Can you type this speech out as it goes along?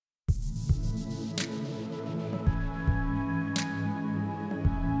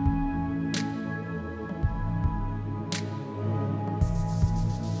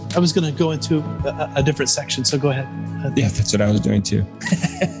I was going to go into a different section, so go ahead. Yeah, that's what I was doing too.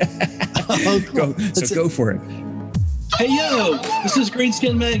 Oh, cool. Go for it. Hey, yo, this is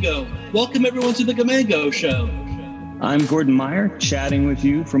Greenskin Mango. Welcome everyone to the Gamango Show. I'm Gordon Meyer, chatting with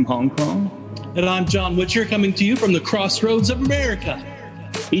you from Hong Kong. And I'm John Witcher, coming to you from the crossroads of America.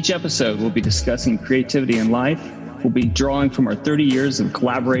 Each episode, we'll be discussing creativity in life. We'll be drawing from our 30 years of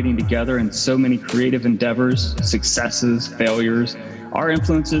collaborating together in so many creative endeavors, successes, failures, our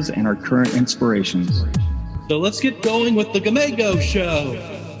influences, and our current inspirations. So let's get going with the Gamango Show.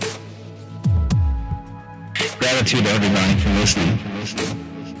 Gratitude to everybody for listening.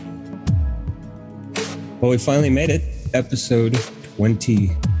 Well, we finally made it. Episode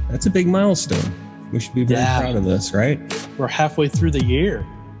 20. That's a big milestone. We should be very proud of this, right? We're halfway through the year.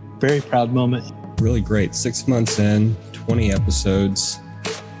 Very proud moment. Really great. 6 months in, 20 episodes.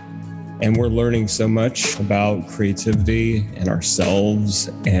 And we're learning so much about creativity and ourselves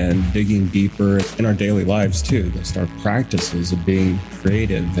and digging deeper in our daily lives too. Just our practices of being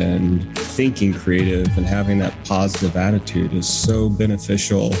creative and thinking creative and having that positive attitude is so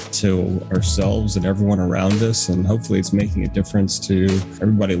beneficial to ourselves and everyone around us. And hopefully it's making a difference to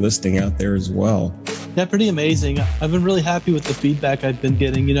everybody listening out there as well. Yeah, pretty amazing. I've been really happy with the feedback I've been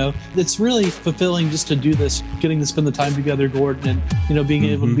getting. You know, it's really fulfilling just to do this, getting to spend the time together, Gordon, and, you know, being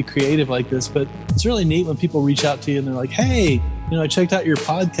able to be creative like this. But it's really neat when people reach out to you and they're like, hey, you know, I checked out your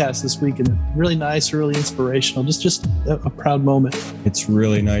podcast this week and really nice, really inspirational. Just a proud moment. It's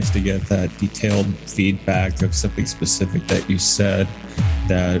really nice to get that detailed feedback of something specific that you said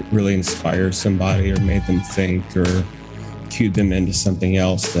that really inspires somebody or made them think or cued them into something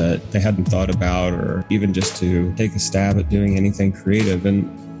else that they hadn't thought about, or even just to take a stab at doing anything creative. And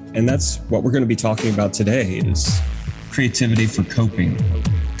that's what we're going to be talking about today is creativity for coping.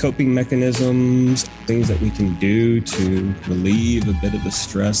 Coping mechanisms, things that we can do to relieve a bit of the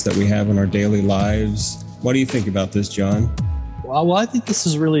stress that we have in our daily lives. What do you think about this, John? Well, I think this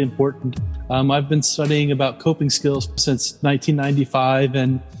is really important. I've been studying about coping skills since 1995,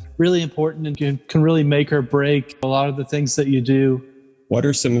 and really important, and can really make or break a lot of the things that you do. What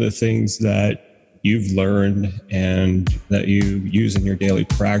are some of the things that you've learned and that you use in your daily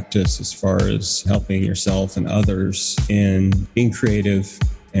practice as far as helping yourself and others in being creative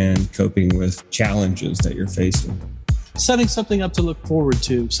and coping with challenges that you're facing? Setting something up to look forward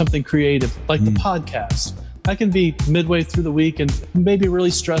to, something creative, like the podcast. I can be midway through the week and maybe really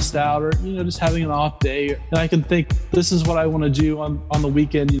stressed out, or, you know, just having an off day. And I can think, this is what I want to do on the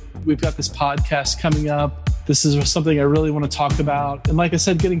weekend. We've got this podcast coming up. This is something I really want to talk about. And like I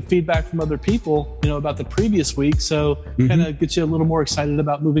said, getting feedback from other people, you know, about the previous week. So kind of gets you a little more excited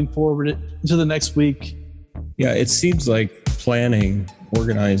about moving forward into the next week. Yeah, it seems like planning,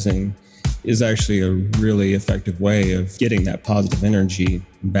 organizing is actually a really effective way of getting that positive energy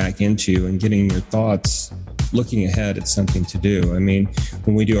back into and getting your thoughts looking ahead at something to do. I mean,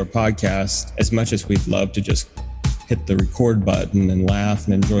 when we do our podcast, as much as we'd love to just hit the record button and laugh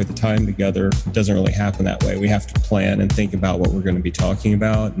and enjoy the time together, it doesn't really happen that way. We have to plan and think about what we're going to be talking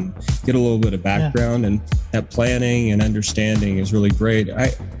about and get a little bit of background. And that planning and understanding is really great.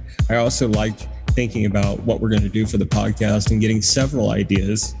 I also like thinking about what we're going to do for the podcast and getting several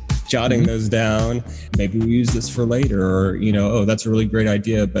ideas, jotting those down. Maybe we use this for later, or, you know, oh, that's a really great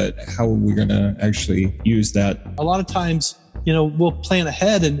idea, but how are we going to actually use that? A lot of times, you know, we'll plan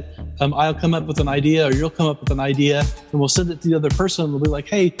ahead, and I'll come up with an idea, or you'll come up with an idea, and we'll send it to the other person, and we'll be like,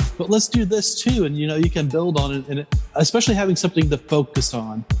 hey, but let's do this too. And, you know, you can build on it, and especially having something to focus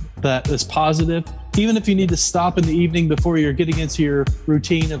on that is positive. Even if you need to stop in the evening before you're getting into your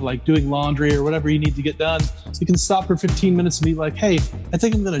routine of like doing laundry or whatever you need to get done, you can stop for 15 minutes and be like, hey, I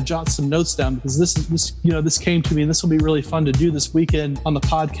think I'm going to jot some notes down because this came to me, and this will be really fun to do this weekend on the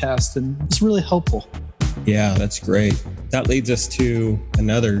podcast. And it's really helpful. Yeah, that's great. That leads us to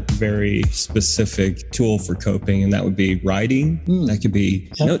another very specific tool for coping, and that would be writing. That could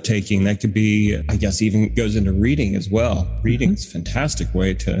be note-taking. That could be, I guess, even goes into reading as well. Reading is a fantastic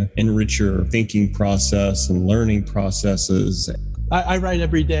way to enrich your thinking process and learning processes. I write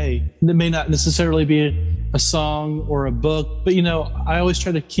every day. It may not necessarily be a song or a book, but, you know, I always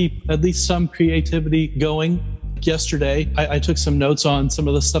try to keep at least some creativity going. Yesterday, I took some notes on some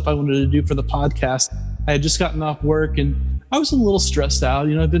of the stuff I wanted to do for the podcast. I had just gotten off work and I was a little stressed out.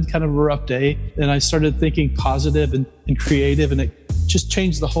 You know, it'd been kind of a rough day, and I started thinking positive and creative, and it just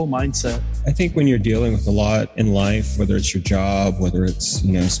changed the whole mindset. I think when you're dealing with a lot in life, whether it's your job, whether it's,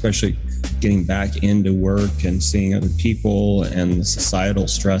 you know, especially getting back into work and seeing other people and the societal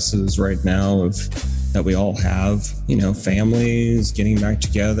stresses right now of that we all have, families getting back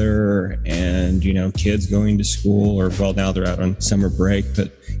together and, kids going to school, or well, now they're out on summer break,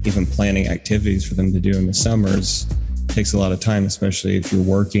 but even planning activities for them to do in the summers takes a lot of time, especially if you're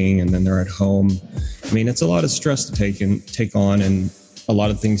working and then they're at home. I mean, it's a lot of stress to take on and a lot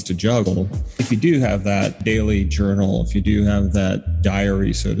of things to juggle. If you do have that daily journal, if you do have that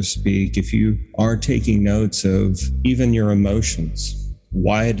diary, so to speak, if you are taking notes of even your emotions,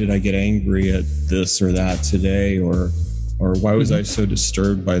 why did I get angry at this or that today? Or why was I so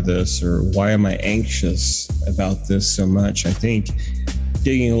disturbed by this? Or why am I anxious about this so much? I think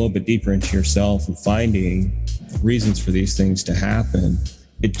digging a little bit deeper into yourself and finding reasons for these things to happen,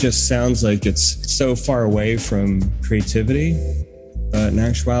 it just sounds like it's so far away from creativity, but in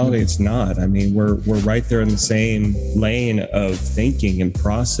actuality, it's not. I mean, we're right there in the same lane of thinking and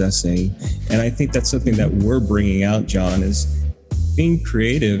processing. And I think that's something that we're bringing out, John, is being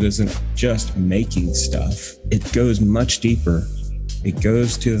creative isn't just making stuff. It goes much deeper. It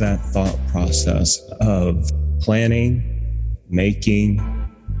goes to that thought process of planning, making,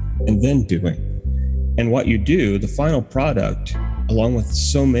 and then doing. And what you do, the final product, along with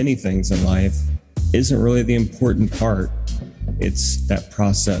so many things in life, isn't really the important part. It's that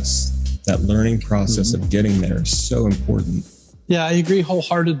process, that learning process of getting there is so important. Yeah, I agree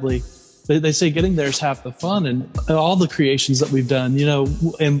wholeheartedly. They say getting there is half the fun, and all the creations that we've done,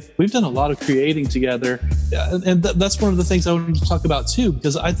 and we've done a lot of creating together. And that's one of the things I wanted to talk about too,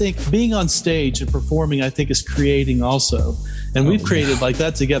 because I think being on stage and performing, I think, is creating also. And we've created like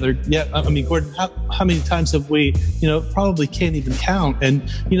that together. Yeah. I mean, Gordon, how many times have we, probably can't even count. And,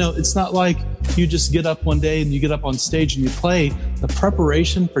 it's not like you just get up one day and you get up on stage and you play. The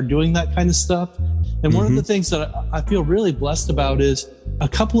preparation for doing that kind of stuff. And one of the things that I feel really blessed about is a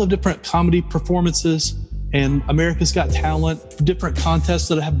couple of different comedy performances and America's Got Talent, different contests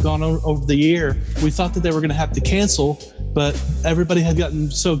that have gone on over the year. We thought that they were going to have to cancel, but everybody had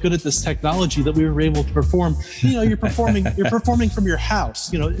gotten so good at this technology that we were able to perform. You're performing from your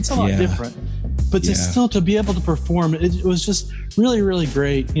house. It's a lot different, but still to be able to perform, it was just really, really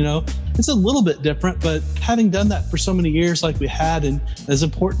great. It's a little bit different, but having done that for so many years, like we had, and as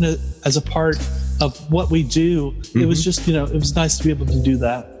important as a part of what we do, it was just, it was nice to be able to do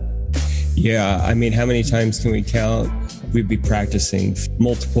that. Yeah. I mean, how many times can we count? We'd be practicing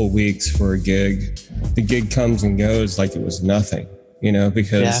multiple weeks for a gig. The gig comes and goes like it was nothing,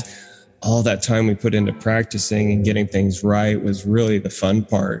 because all that time we put into practicing and getting things right was really the fun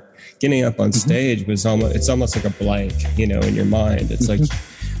part. Getting up on stage was almost like a blank, in your mind. It's like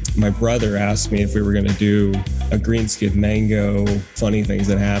my brother asked me if we were going to do a Green Skid Mango, funny things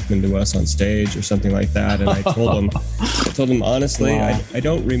that happened to us on stage or something like that. And I told him honestly, I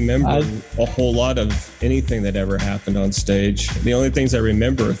don't remember a whole lot of anything that ever happened on stage. The only things I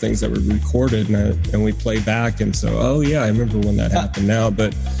remember are things that were recorded and we play back. And so, I remember when that happened now,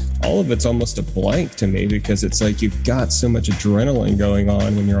 but all of it's almost a blank to me, because it's like you've got so much adrenaline going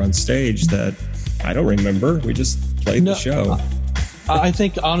on when you're on stage that I don't remember. We just played the show. I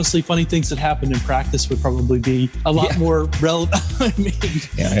think, honestly, funny things that happened in practice would probably be a lot more relevant. How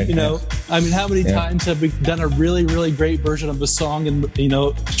many times have we done a really, really great version of a song and,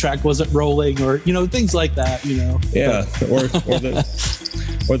 the track wasn't rolling, or, things like that, Yeah.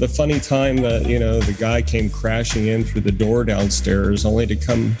 Or the funny time that, the guy came crashing in through the door downstairs only to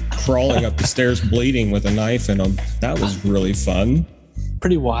come crawling up the stairs bleeding with a knife in him. That was really fun.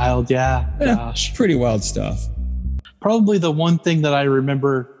 Pretty wild. Yeah. Gosh. Pretty wild stuff. Probably the one thing that I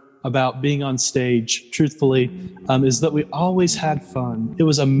remember about being on stage, truthfully, is that we always had fun. It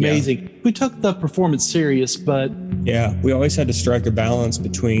was amazing. Yeah. We took the performance serious, but... Yeah, we always had to strike a balance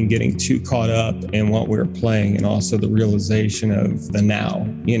between getting too caught up in what we were playing and also the realization of the now.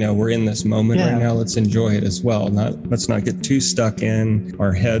 We're in this moment right now. Let's enjoy it as well. Let's not get too stuck in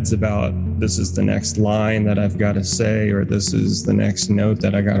our heads about this is the next line that I've got to say, or this is the next note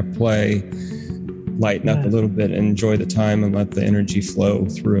that I got to play. Lighten up a little bit and enjoy the time and let the energy flow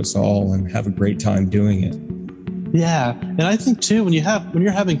through us all and have a great time doing it. Yeah. And I think too, when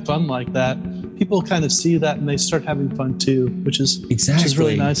you're having fun like that, people kind of see that and they start having fun too, which is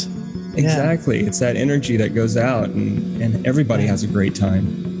really nice. Exactly. Yeah. It's that energy that goes out and everybody has a great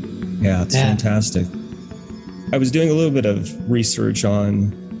time. Yeah. It's fantastic. I was doing a little bit of research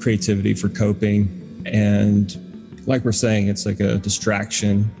on creativity for coping, and like we're saying, it's like a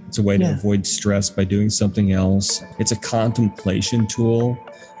distraction. It's a way to avoid stress by doing something else. It's a contemplation tool,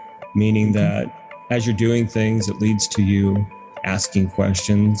 meaning that as you're doing things, it leads to you asking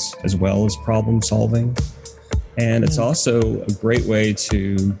questions as well as problem solving. And it's also a great way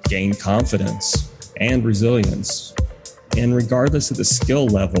to gain confidence and resilience. And regardless of the skill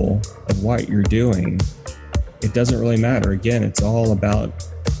level of what you're doing, it doesn't really matter. Again, it's all about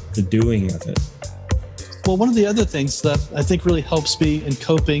the doing of it. Well, one of the other things that I think really helps me in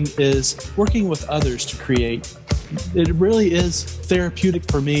coping is working with others to create. It really is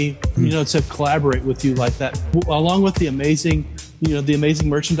therapeutic for me, to collaborate with you like that, along with the amazing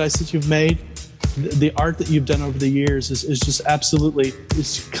merchandise that you've made. The art that you've done over the years is just absolutely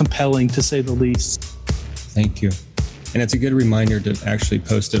compelling, to say the least. Thank you. And it's a good reminder to actually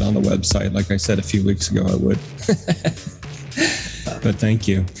post it on the website. Like I said a few weeks ago, I would. But thank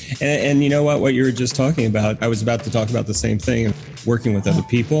you. And you know what you were just talking about, I was about to talk about the same thing, working with other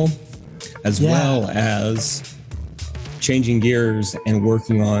people, as well as changing gears and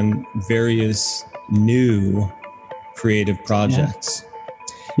working on various new creative projects.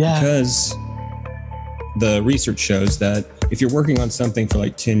 Yeah. Because the research shows that if you're working on something for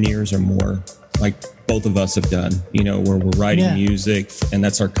like 10 years or more, like both of us have done, where we're writing music and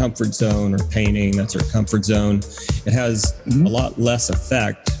that's our comfort zone, or painting, that's our comfort zone, it has a lot less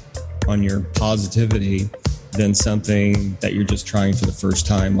effect on your positivity than something that you're just trying for the first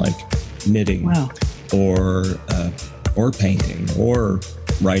time, like knitting or painting or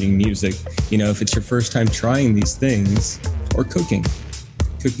writing music. If it's your first time trying these things, or cooking.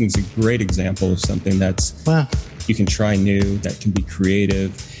 Cooking's a great example of something that's you can try new, that can be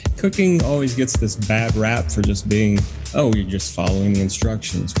creative. Cooking always gets this bad rap for just being, you're just following the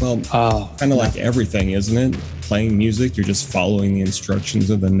instructions. Well, kind of like everything, isn't it? Playing music, you're just following the instructions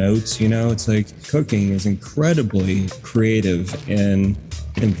of the notes, It's like cooking is incredibly creative, and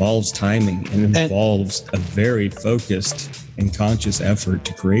it involves timing, and it involves a very focused and conscious effort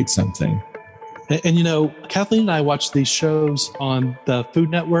to create something. And Kathleen and I watch these shows on the Food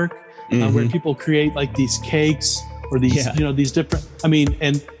Network where people create like these cakes or these, these different,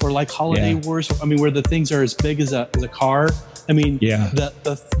 or like Holiday Wars, where the things are as big as a car.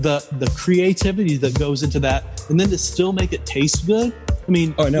 The creativity that goes into that, and then to still make it taste good.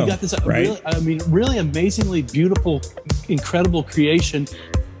 You got this really amazingly beautiful, incredible creation,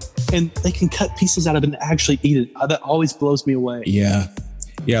 and they can cut pieces out of it and actually eat it. That always blows me away.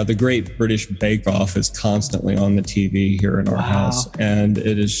 Yeah, the Great British Bake Off is constantly on the TV here in our house, and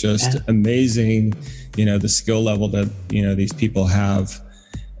it is just amazing, the skill level that, these people have,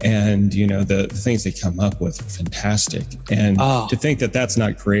 and, the things they come up with are fantastic. And to think that that's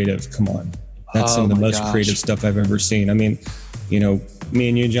not creative, come on. That's some of the most creative stuff I've ever seen. Me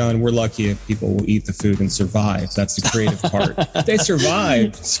and you, John, we're lucky if people will eat the food and survive. That's the creative part. They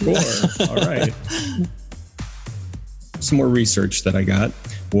survived. Score. All right. Some more research that I got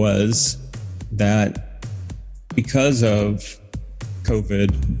was that because of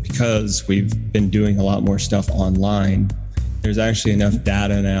COVID, because we've been doing a lot more stuff online, there's actually enough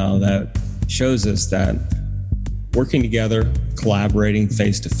data now that shows us that working together, collaborating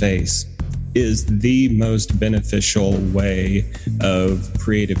face-to-face is the most beneficial way of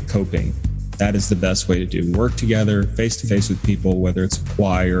creative coping. That is the best way to do. Work together, face-to-face with people, whether it's a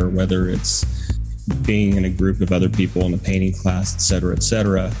choir, whether it's being in a group of other people in a painting class, et cetera, et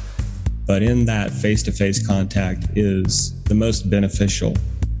cetera. But in that face-to-face contact is the most beneficial.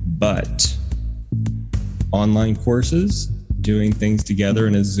 But online courses, doing things together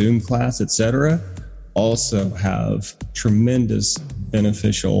in a Zoom class, et cetera, also have tremendous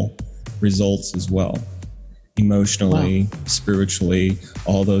beneficial results as well. Emotionally, spiritually,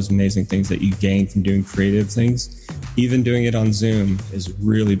 all those amazing things that you gain from doing creative things. Even doing it on Zoom is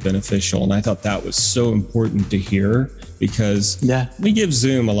really beneficial. And I thought that was so important to hear, because we give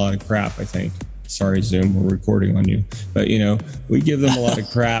Zoom a lot of crap, I think. Sorry, Zoom, we're recording on you. But, we give them a lot of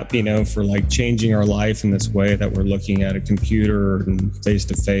crap, for like changing our life in this way that we're looking at a computer and face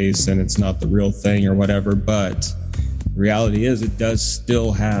to face and it's not the real thing or whatever. But the reality is it does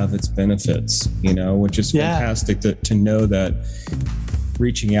still have its benefits, which is fantastic to know that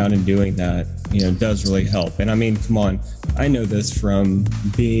reaching out and doing that, does really help. And come on, I know this from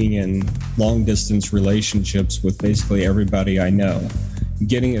being in long distance relationships with basically everybody I know.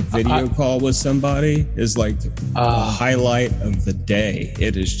 Getting a video call with somebody is like the highlight of the day.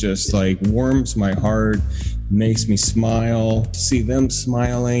 It is just like warms my heart, makes me smile. To see them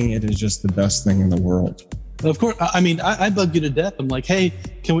smiling, it is just the best thing in the world. Of course, I bug you to death. I'm like, hey,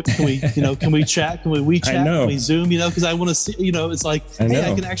 can we can we chat? Can we chat? Can we Zoom? Because I want to see. It's like,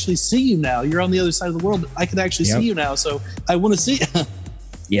 hey, I can actually see you now. You're on the other side of the world. I can actually see you now. So I want to see.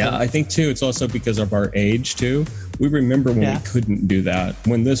 Yeah, I think too. It's also because of our age too. We remember when we couldn't do that.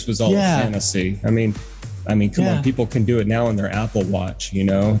 When this was all a fantasy. Come on, people can do it now on their Apple Watch.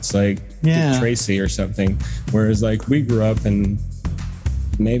 It's like Dick Tracy or something. Whereas like we grew up and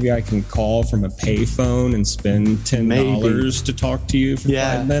maybe I can call from a payphone and spend $10 to talk to you for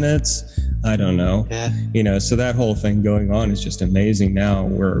 5 minutes. I don't know. Yeah. So that whole thing going on is just amazing now,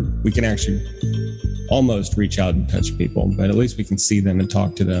 where we can actually almost reach out and touch people, but at least we can see them and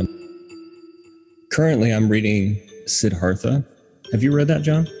talk to them. Currently, I'm reading Siddhartha. Have you read that,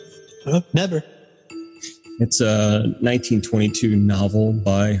 John? Never. It's a 1922 novel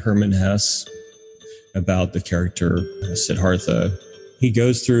by Hermann Hesse about the character Siddhartha. He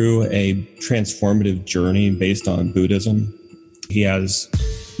goes through a transformative journey based on Buddhism. He has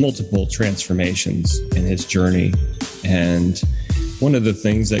multiple transformations in his journey. And one of the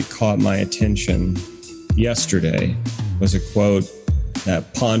things that caught my attention yesterday was a quote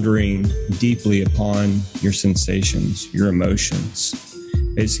that pondering deeply upon your sensations, your emotions,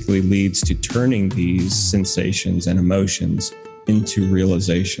 basically leads to turning these sensations and emotions into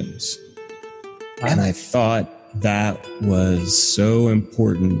realizations. And I thought that was so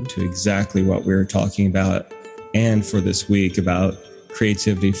important to exactly what we were talking about, and for this week about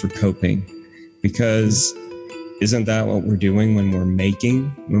creativity for coping. Because isn't that what we're doing when we're making,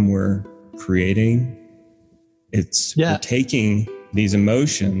 when we're creating? We're taking these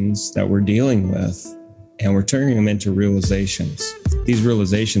emotions that we're dealing with and we're turning them into realizations. These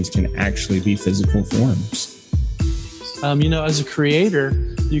realizations can actually be physical forms. As a creator,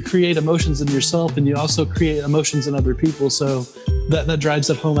 you create emotions in yourself and you also create emotions in other people. So that drives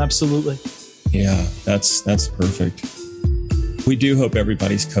it home. Absolutely. Yeah, that's perfect. We do hope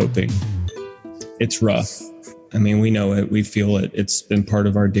everybody's coping. It's rough. I mean, we know it. We feel it. It's been part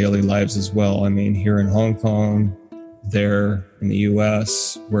of our daily lives as well. I mean, here in Hong Kong, there in the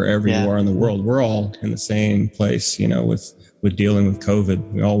US, wherever you are in the world, we're all in the same place, with dealing with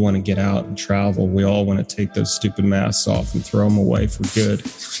COVID. We all want to get out and travel. We all want to take those stupid masks off and throw them away for good.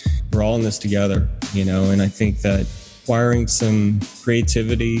 We're all in this together, and I think that acquiring some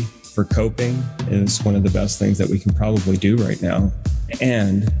creativity for coping is one of the best things that we can probably do right now.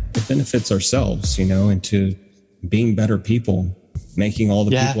 And it benefits ourselves, into being better people, making all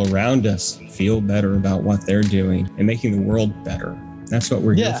the people around us feel better about what they're doing and making the world better. That's what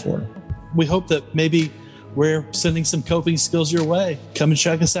we're here for. We hope that maybe we're sending some coping skills your way. Come and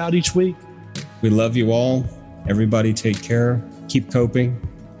check us out each week. We love you all. Everybody take care. Keep coping.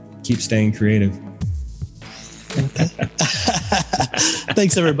 Keep staying creative.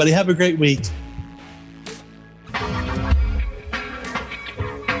 Thanks, everybody. Have a great week.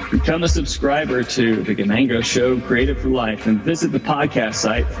 Become a subscriber to The Gamango Show Creative for Life and visit the podcast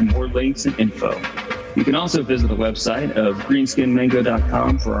site for more links and info. You can also visit the website of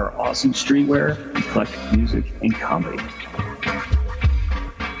greenskinmango.com for our awesome streetwear, eclectic music, and comedy.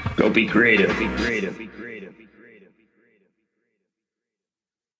 Go be creative. Be creative. Be creative.